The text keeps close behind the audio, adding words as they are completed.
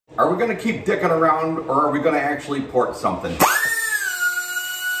Are we gonna keep dicking around or are we gonna actually port something?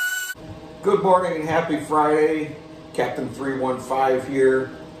 Good morning and happy Friday. Captain 315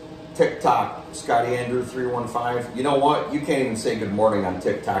 here. TikTok, Scotty Andrew 315. You know what? You can't even say good morning on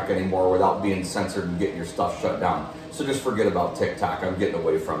TikTok anymore without being censored and getting your stuff shut down. So just forget about TikTok. I'm getting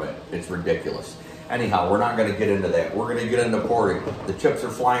away from it. It's ridiculous. Anyhow, we're not going to get into that. We're going to get into porting. The chips are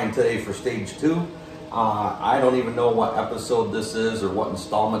flying today for stage 2. I don't even know what episode this is or what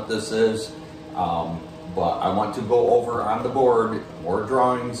installment this is. But I want to go over on the board, more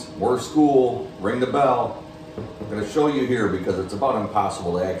drawings, more school, ring the bell. I'm going to show you here because it's about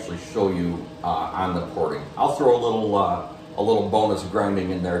impossible to actually show you on the porting. I'll throw a little bonus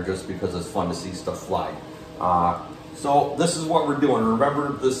grinding in there just because it's fun to see stuff fly. So this is what we're doing.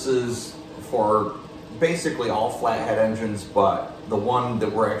 Remember, this is for basically all flathead engines, but the one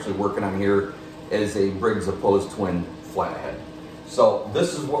that we're actually working on here is a Briggs opposed twin flathead. So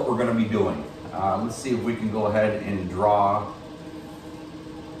this is what we're going to be doing. Let's see if we can go ahead and draw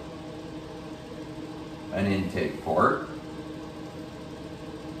an intake port.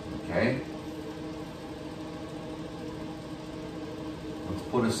 Okay. Let's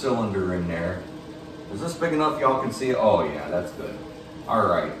put a cylinder in there. Is this big enough y'all can see it? Oh yeah, that's good. All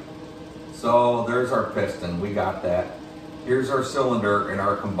right. So there's our piston. We got that. Here's our cylinder in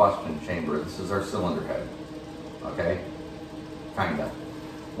our combustion chamber. This is our cylinder head. Okay. Kinda.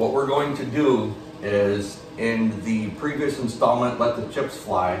 What we're going to do is, in the previous installment, Let the Chips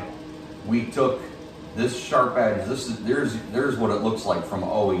Fly, we took this sharp edge. There's what it looks like from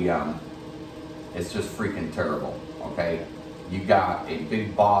OEM. It's just freaking terrible. Okay. You got a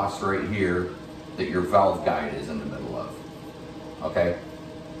big boss right here that your valve guide is in the middle of. Okay.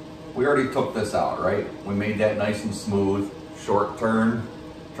 We already took this out, right? We made that nice and smooth. Short turn.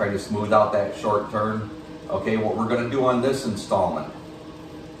 Try to smooth out that short turn. Okay, what we're going to do on this installment,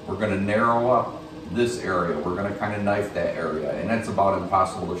 we're going to narrow up this area. We're going to kind of knife that area, and that's about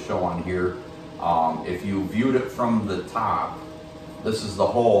impossible to show on here. If you viewed it from the top, this is the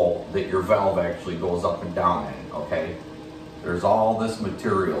hole that your valve actually goes up and down in, okay? There's all this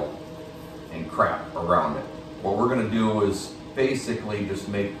material and crap around it. What we're going to do is basically just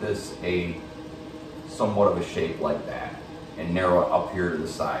make this a somewhat of a shape like that and narrow it up here to the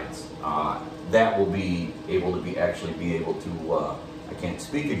sides. That will be able to I can't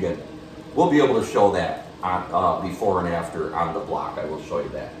speak again. We'll be able to show that on, before and after on the block. I will show you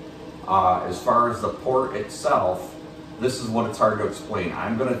that. As far as the port itself, this is what it's hard to explain.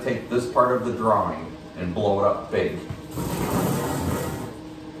 I'm going to take this part of the drawing and blow it up big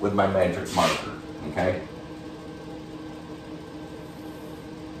with my magic marker, okay?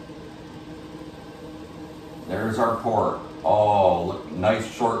 There's our port. Oh, look, nice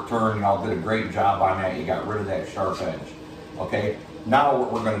short turn. Y'all did a great job on that. You got rid of that sharp edge. Okay, now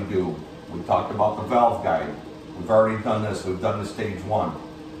what we're going to do, we talked about the valve guide. We've already done this. We've done the stage 1.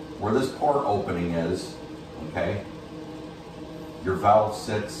 Where this port opening is, okay, your valve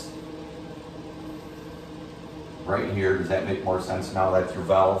sits right here. Does that make more sense now? That's your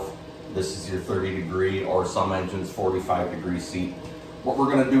valve. This is your 30-degree, or some engines 45-degree seat. What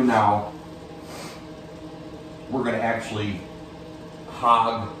we're going to do now, we're going to actually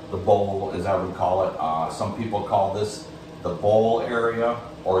hog the bowl, as I would call it. Some people call this the bowl area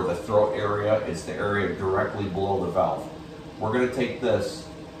or the throat area. It's the area directly below the valve. We're going to take this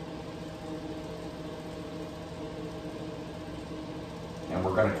and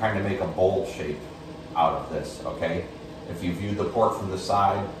we're going to kind of make a bowl shape out of this, okay? If you view the port from the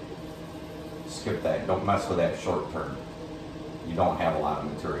side, skip that. Don't mess with that short turn. You don't have a lot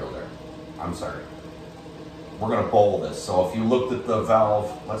of material there. I'm sorry. We're going to bowl this. So if you looked at the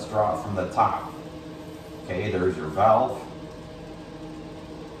valve, let's draw it from the top. Okay, there's your valve.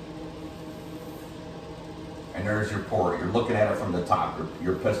 And there's your port. You're looking at it from the top.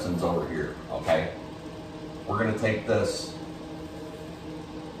 Your piston's over here, okay? We're going to take this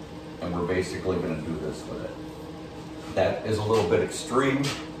and we're basically going to do this with it. That is a little bit extreme.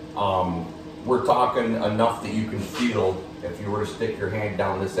 We're talking enough that you can feel, if you were to stick your hand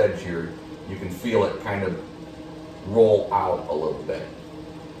down this edge here, you can feel it kind of roll out a little bit,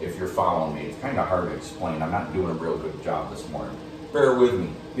 if you're following me. It's kind of hard to explain. I'm not doing a real good job this morning. Bear with me.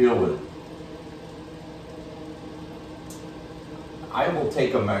 Deal with it. I will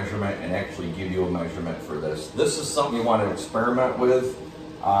take a measurement and actually give you a measurement for this. This is something you want to experiment with.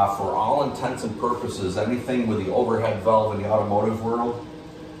 For all intents and purposes, anything with the overhead valve in the automotive world,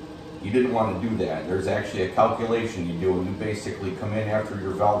 you didn't want to do that. There's actually a calculation you do, and you basically come in after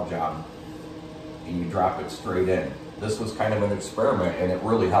your valve job and you drop it straight in. This was kind of an experiment and it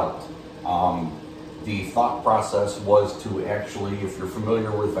really helped. The thought process was to actually, if you're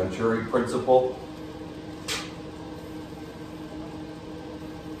familiar with Venturi principle,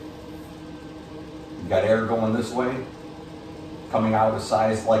 you got air going this way, coming out of a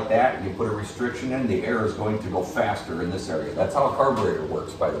size like that, you put a restriction in, the air is going to go faster in this area. That's how a carburetor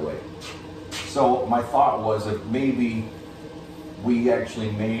works, by the way. So my thought was, if maybe we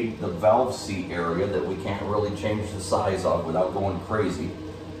actually made the valve seat area that we can't really change the size of without going crazy,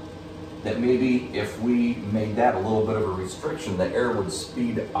 that maybe if we made that a little bit of a restriction, the air would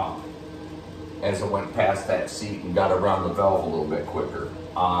speed up as it went past that seat and got around the valve a little bit quicker.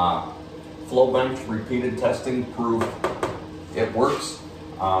 Flow bench repeated testing proved it works.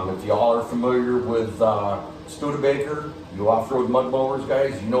 If y'all are familiar with Studebaker, you off-road mud mowers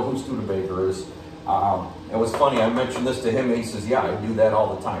guys, you know who Studebaker is. It was funny, I mentioned this to him and he says, yeah, I do that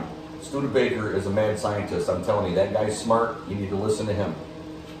all the time. Studebaker is a mad scientist, I'm telling you, that guy's smart, you need to listen to him.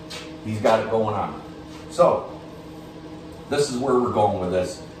 He's got it going on. So, this is where we're going with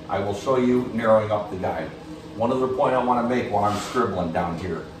this. I will show you narrowing up the guide. One other point I want to make while I'm scribbling down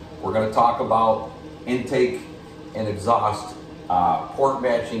here. We're going to talk about intake and exhaust, port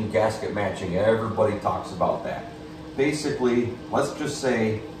matching, gasket matching. Everybody talks about that. Basically, let's just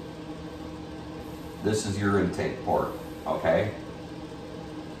say this is your intake port, okay?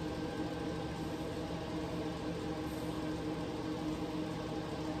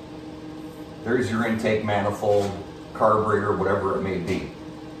 There's your intake manifold, carburetor, whatever it may be.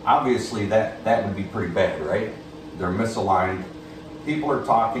 Obviously, that would be pretty bad, right? They're misaligned. People are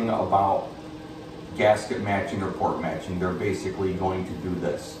talking about gasket matching or port matching. They're basically going to do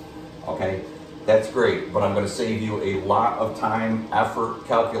this, okay? That's great, but I'm going to save you a lot of time, effort,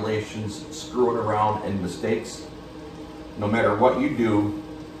 calculations, screwing around, and mistakes. No matter what you do,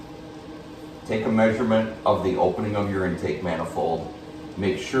 take a measurement of the opening of your intake manifold.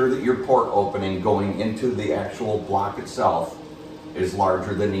 Make sure that your port opening going into the actual block itself is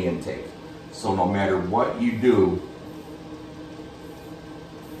larger than the intake. So no matter what you do,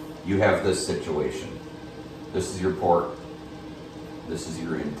 you have this situation. This is your port. This is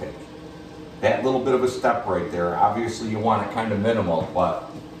your intake. That little bit of a step right there, obviously you want it kind of minimal, but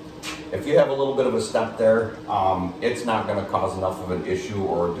if you have a little bit of a step there, it's not going to cause enough of an issue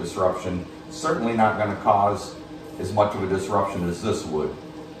or a disruption. Certainly not going to cause as much of a disruption as this would,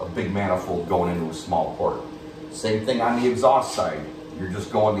 a big manifold going into a small port. Same thing on the exhaust side. You're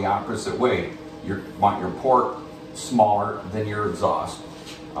just going the opposite way. You want your port smaller than your exhaust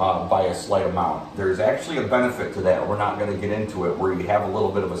by a slight amount. There's actually a benefit to that. We're not going to get into it, where you have a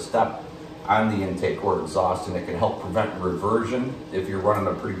little bit of a step on the intake or exhaust, and it can help prevent reversion if you're running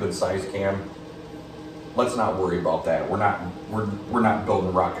a pretty good size cam. Let's not worry about that. We're not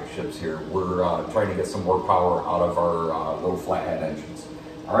building rocket ships here. We're trying to get some more power out of our little flathead engines.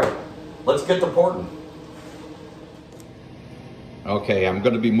 All right, let's get to porting. Okay, I'm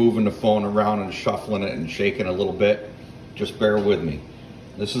going to be moving the phone around and shuffling it and shaking a little bit. Just bear with me.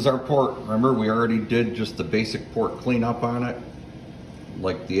 This is our port. Remember, we already did just the basic port cleanup on it,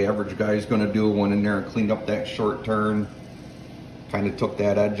 like the average guy is going to do. Went in there and cleaned up that short turn. Kind of took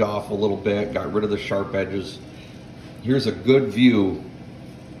that edge off a little bit, got rid of the sharp edges. Here's a good view,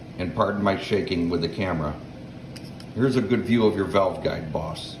 and pardon my shaking with the camera. Here's a good view of your valve guide,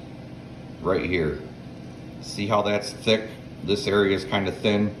 boss. Right here. See how that's thick? This area is kind of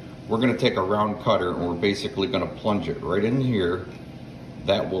thin. We're going to take a round cutter and we're basically going to plunge it right in here.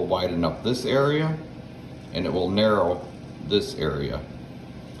 That will widen up this area and it will narrow this area.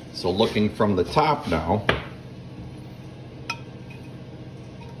 So looking from the top now,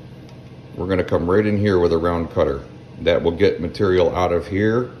 we're going to come right in here with a round cutter. That will get material out of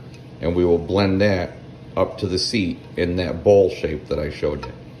here and we will blend that up to the seat in that bowl shape that I showed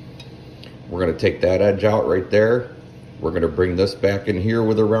you. We're going to take that edge out right there. We're going to bring this back in here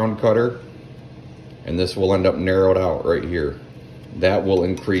with a round cutter, and this will end up narrowed out right here. That will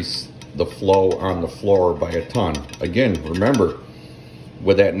increase the flow on the floor by a ton. Again, remember,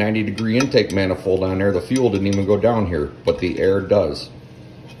 with that 90-degree intake manifold on there, the fuel didn't even go down here, but the air does.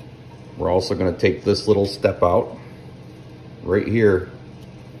 We're also going to take this little step out right here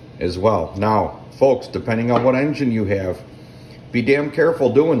as well. Now, folks, depending on what engine you have, be damn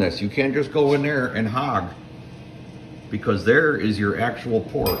careful doing this. You can't just go in there and hog, because there is your actual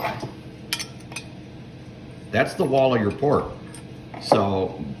port. That's the wall of your port.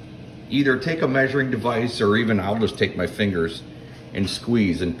 So either take a measuring device, or even I'll just take my fingers and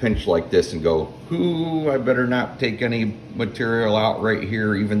squeeze and pinch like this and go, ooh, I better not take any material out right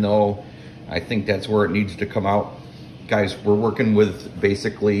here, even though I think that's where it needs to come out. Guys, we're working with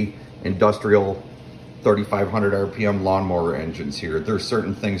basically industrial 3,500 RPM lawnmower engines here. There's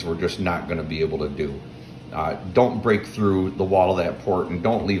certain things we're just not gonna be able to do. Don't break through the wall of that port and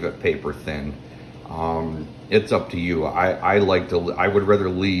don't leave it paper thin. It's up to you. I would rather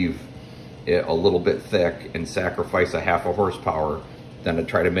leave it a little bit thick and sacrifice a half a horsepower than to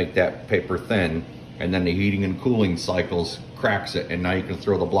try to make that paper thin, and then the heating and cooling cycles cracks it, and now you can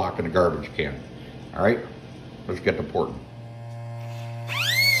throw the block in a garbage can. All right, let's get to porting.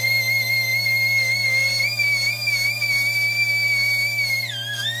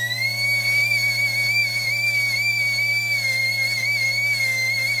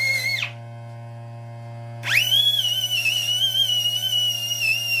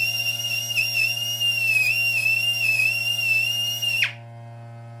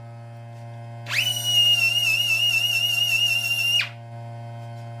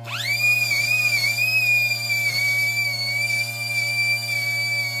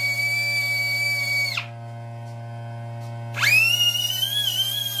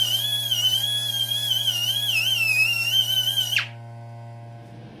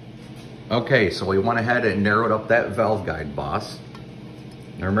 Okay, so we went ahead and narrowed up that valve guide boss.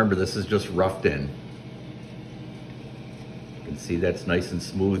 Now remember, this is just roughed in. You can see that's nice and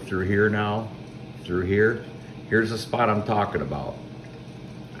smooth through here now, through here. Here's the spot I'm talking about.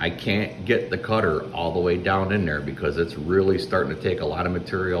 I can't get the cutter all the way down in there because it's really starting to take a lot of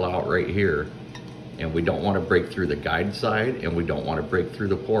material out right here. And we don't want to break through the guide side, and we don't want to break through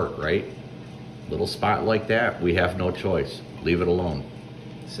the port, right? Little spot like that, we have no choice. Leave it alone.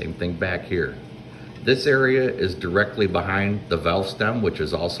 Same thing back here. This area is directly behind the valve stem, which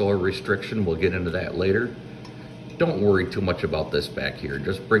is also a restriction. We'll get into that later. Don't worry too much about this back here.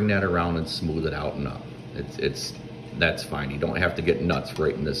 Just bring that around and smooth it out and up. That's fine. You don't have to get nuts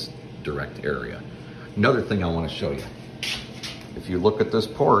right in this direct area. Another thing I want to show you. If you look at this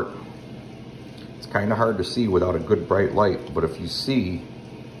port, it's kind of hard to see without a good bright light, but if you see,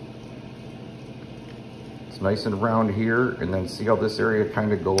 nice and round here, and then see how this area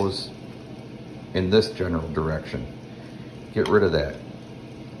kind of goes in this general direction. Get rid of that.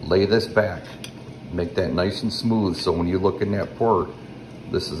 Lay this back. Make that nice and smooth so when you look in that port,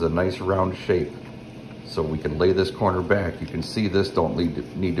 this is a nice round shape. So we can lay this corner back. You can see this don't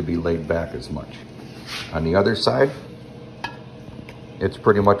need to be laid back as much. On the other side, it's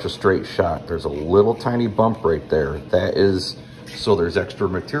pretty much a straight shot. There's a little tiny bump right there. That is so there's extra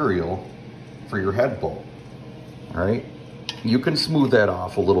material for your head bolt. All right, you can smooth that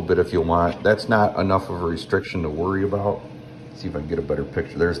off a little bit if you want. That's not enough of a restriction to worry about. Let's see if I can get a better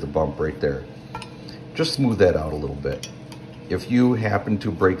picture. There's the bump right there. Just smooth that out a little bit. If you happen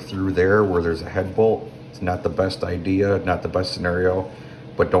to break through there where there's a head bolt, it's not the best idea, not the best scenario,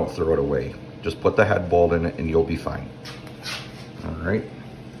 but don't throw it away. Just put the head bolt in it and you'll be fine. All right,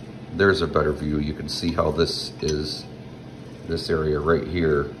 there's a better view. You can see how this area right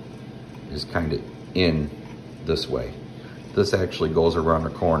here is kind of in this way. This actually goes around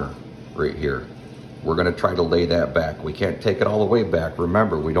the corner right here. We're going to try to lay that back. We can't take it all the way back.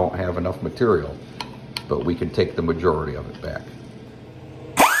 Remember, we don't have enough material, but we can take the majority of it back.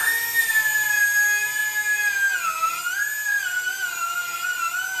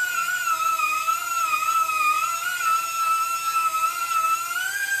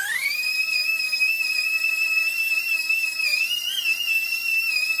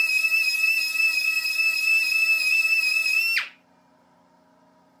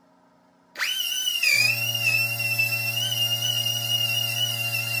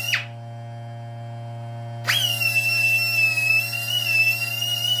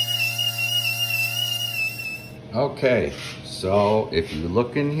 Okay, so if you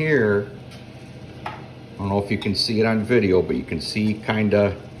look in here, I don't know if you can see it on video, but you can see kind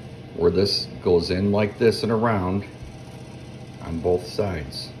of where this goes in like this and around on both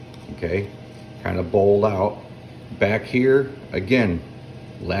sides, okay? Kind of bowled out. Back here, again,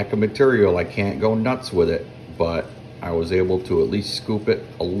 lack of material. I can't go nuts with it, but I was able to at least scoop it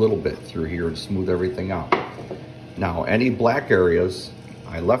a little bit through here and smooth everything out. Now, any black areas,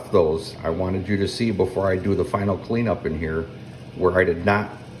 I left those. I wanted you to see before I do the final cleanup in here where I did not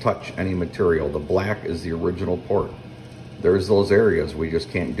touch any material. The black is the original port. There's those areas we just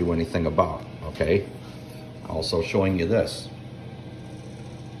can't do anything about, okay? Also showing you this.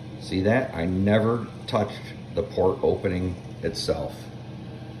 See that? I never touched the port opening itself.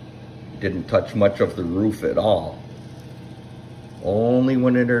 Didn't touch much of the roof at all. Only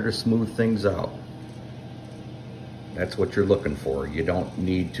went in there to smooth things out. That's what you're looking for. You don't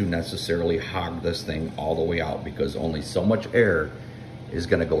need to necessarily hog this thing all the way out because only so much air is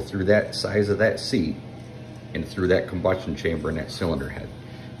gonna go through that size of that seat and through that combustion chamber and that cylinder head.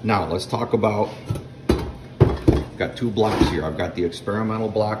 Now let's talk about got two blocks here. I've got the experimental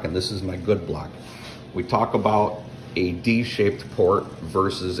block and this is my good block. We talk about a D-shaped port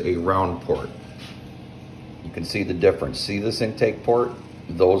versus a round port. You can see the difference. See this intake port?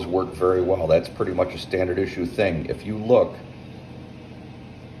 Those work very well. That's pretty much a standard issue thing. If you look,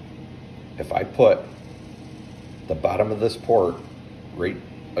 if I put the bottom of this port right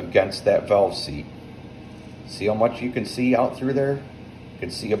against that valve seat, see how much you can see out through there? You can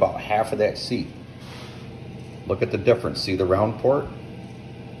see about half of that seat. Look at the difference. See the round port?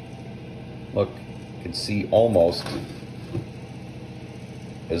 Look, you can see almost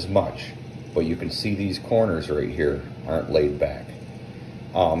as much, but you can see these corners right here aren't laid back.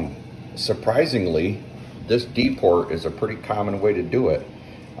 Surprisingly, this D port is a pretty common way to do it.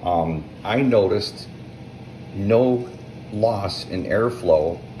 I noticed no loss in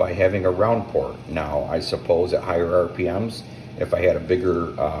airflow by having a round port. Now, I suppose at higher RPMs, if I had a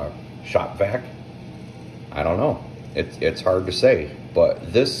bigger shop vac, I don't know. It's hard to say,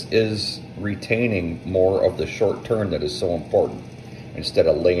 but this is retaining more of the short turn that is so important, instead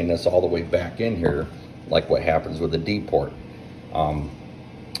of laying this all the way back in here like what happens with the D port.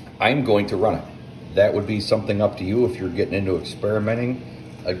 I'm going to run it. That would be something up to you if you're getting into experimenting.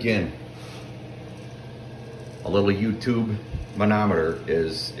 Again, a little YouTube manometer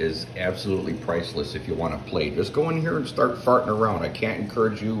is absolutely priceless if you want to play. Just go in here and start farting around. I can't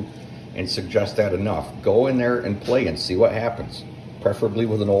encourage you and suggest that enough. Go in there and play and see what happens, preferably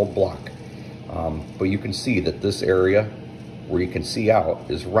with an old block. But you can see that this area where you can see out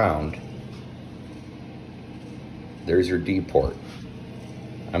is round. There's your D port.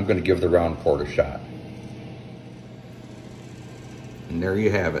 I'm going to give the round port a shot. And there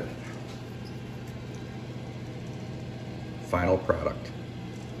you have it. Final product.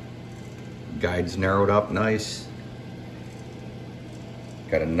 Guide's narrowed up nice.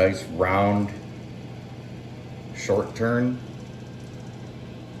 Got a nice round short turn.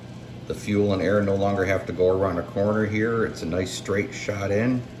 The fuel and air no longer have to go around a corner here. It's a nice straight shot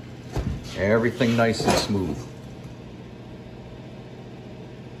in. Everything nice and smooth.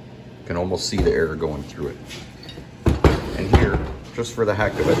 You can almost see the air going through it. And here, just for the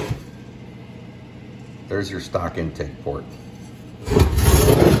heck of it, there's your stock intake port.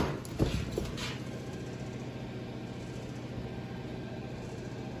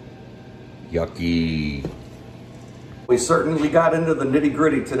 Yucky. We certainly got into the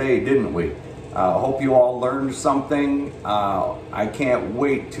nitty-gritty today, didn't we? Hope you all learned something. I can't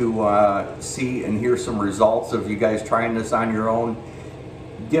wait to see and hear some results of you guys trying this on your own.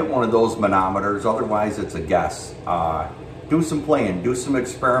 Get one of those manometers, otherwise it's a guess. Do some playing, do some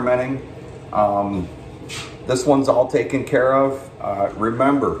experimenting. This one's all taken care of.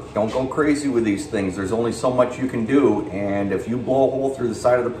 Remember, don't go crazy with these things. There's only so much you can do, and if you blow a hole through the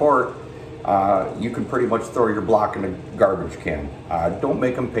side of the port, you can pretty much throw your block in a garbage can. Don't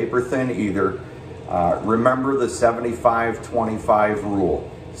make them paper thin either. Remember the 75-25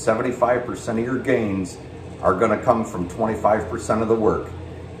 rule. 75% of your gains are going to come from 25% of the work.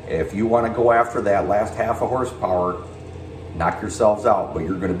 If you want to go after that last half a horsepower, knock yourselves out, but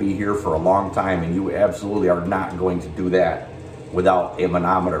you're going to be here for a long time, and you absolutely are not going to do that without a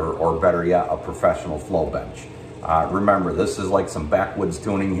manometer, or better yet, a professional flow bench. Remember, this is like some backwoods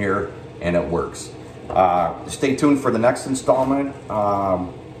tuning here, and it works. Stay tuned for the next installment.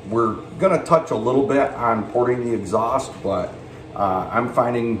 We're going to touch a little bit on porting the exhaust, but I'm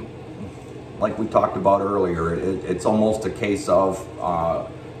finding, like we talked about earlier, it's almost a case of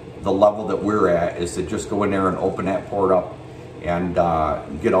the level that we're at is to just go in there and open that port up and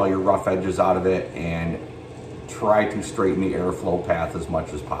get all your rough edges out of it and try to straighten the airflow path as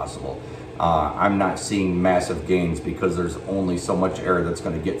much as possible. I'm not seeing massive gains because there's only so much air that's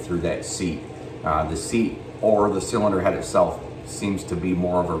going to get through that seat. The seat or the cylinder head itself seems to be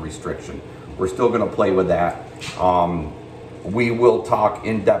more of a restriction. We're still going to play with that. We will talk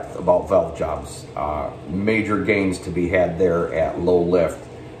in depth about valve jobs. Major gains to be had there at low lift.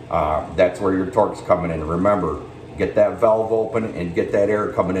 That's where your torque's coming in. Remember, get that valve open and get that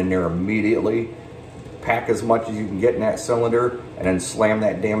air coming in there immediately. Pack as much as you can get in that cylinder and then slam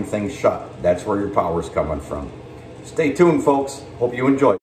that damn thing shut. That's where your power's coming from. Stay tuned, folks. Hope you enjoy.